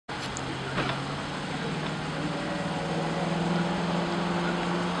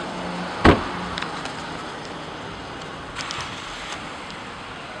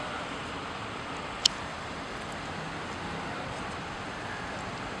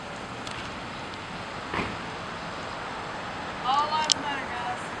All lives matter,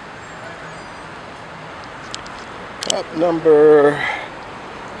 guys. Cop number,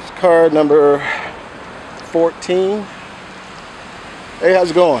 car number 14. Hey,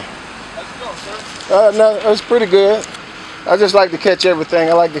 how's it going? How's it going, sir? No, it's pretty good. I just like to catch everything.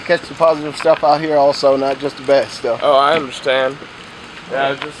 I like to catch the positive stuff out here also, not just the bad stuff. Oh, I understand. Yeah,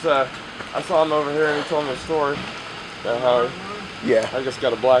 I just I saw him over here and he told me a story about how he, I just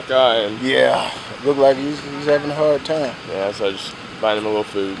got a black eye and yeah, look like he's having a hard time. Yeah, so I just buying him a little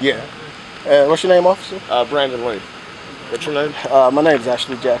food. Yeah. What's your name, officer? Brandon Lee. What's your name? My name is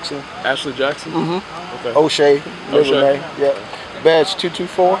Ashley Jackson. Ashley Jackson? Mm-hmm. Okay. O'Shea. O'Shea. Yeah. Badge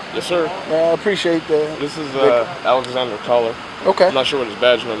 224. Yes, sir. I appreciate that. This is Alexander Collar. Okay. I'm not sure what his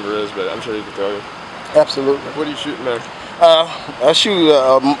badge number is, but I'm sure he can tell you. Absolutely. What are you shooting there? I shoot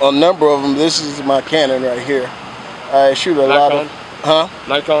a number of them. This is my Canon right here. I shoot a lot of... Huh?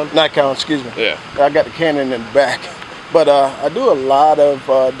 Nikon? Nikon, excuse me. Yeah. I got the Canon in the back. But I do a lot of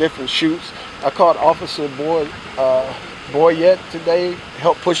different shoots. I caught Officer Boyette today,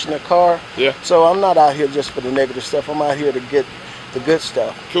 help pushing the car. Yeah. So I'm not out here just for the negative stuff. I'm out here to get the good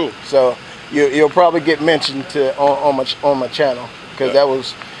stuff. Cool. So you'll probably get mentioned on my channel because that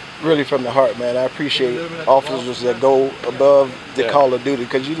was really from the heart, man. I appreciate officers that go above the call of duty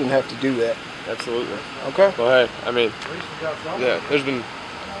because you didn't have to do that. Absolutely. Okay. Well, hey, I mean, yeah, there's been,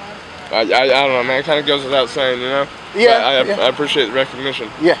 I don't know, man. It kind of goes without saying, you know. Yeah. I appreciate the recognition.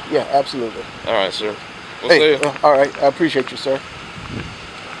 Yeah. Absolutely. All right, sir. We'll see you. All right. I appreciate you, sir.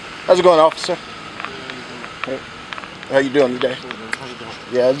 How's it going, officer? Hey. How you doing today?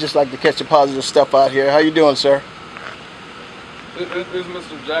 Yeah, I just like to catch the positive stuff out here. How you doing, sir? This is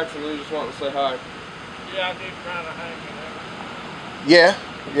Mr. Jackson. You just want to say hi. Yeah, I did try to hang in there.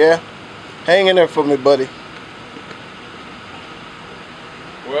 Yeah. Hang in there for me, buddy.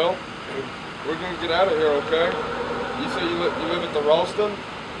 Well, we're going to get out of here, okay? You say you live at the Ralston?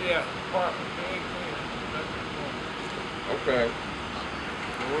 Yeah, apartment. Okay.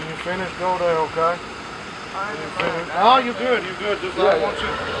 When you finish, go there, okay? Oh, you're good. Just I want you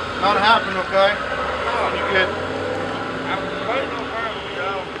not to happen, okay? You're good. I'm waiting on her to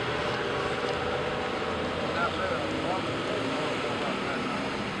go.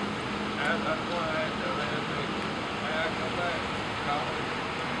 That's what I had to do. When I come back, call me.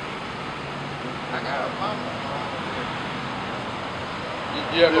 I got a mama.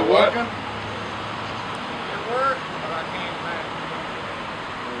 You have a what? Working? It worked, but I came back.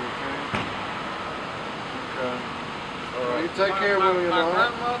 You take care of William, my all right?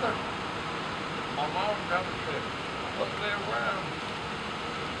 grandmother, my mom got me sick. What's there around?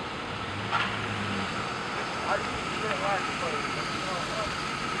 I used to get like food, but you know what?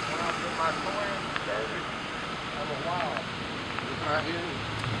 When I put my toy in the service, I'm a wild. I hear you.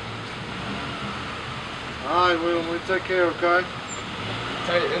 All right, William, we take care, okay?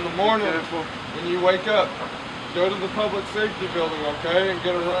 Hey, in the morning, when you wake up, go to the public safety building, okay, and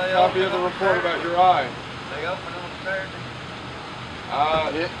get a copy of the report about your eye. They open on Saturday?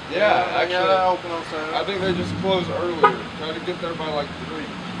 Yeah, actually, I open on Saturday. I think they just close earlier. Try to get there by like 3.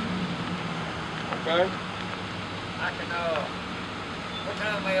 Okay? I can, what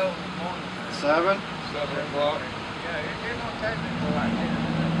time they open in the morning? 7? 7 o'clock. Yeah, it don't take me till like 10.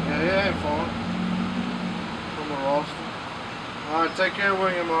 Yeah, it ain't far. From the Ralston. All right, take care,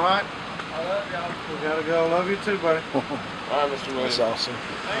 William, all right? I love y'all. We gotta go. Love you too, buddy. All right, Mr. Williams. That's awesome.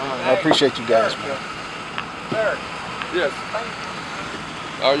 I appreciate you guys, man. Sir. Yes.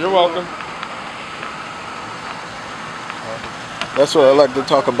 Oh, you're welcome. That's what I like to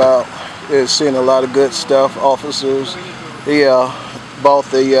talk about, is seeing a lot of good stuff. Officers, he bought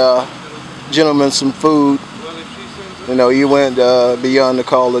the gentleman some food. You know, he went beyond the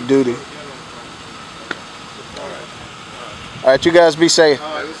call of duty. All right, you guys be safe.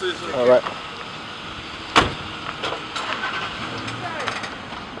 All right, we'll see you soon. All right.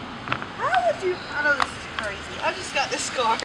 How would you? I know this is crazy. I just got this car.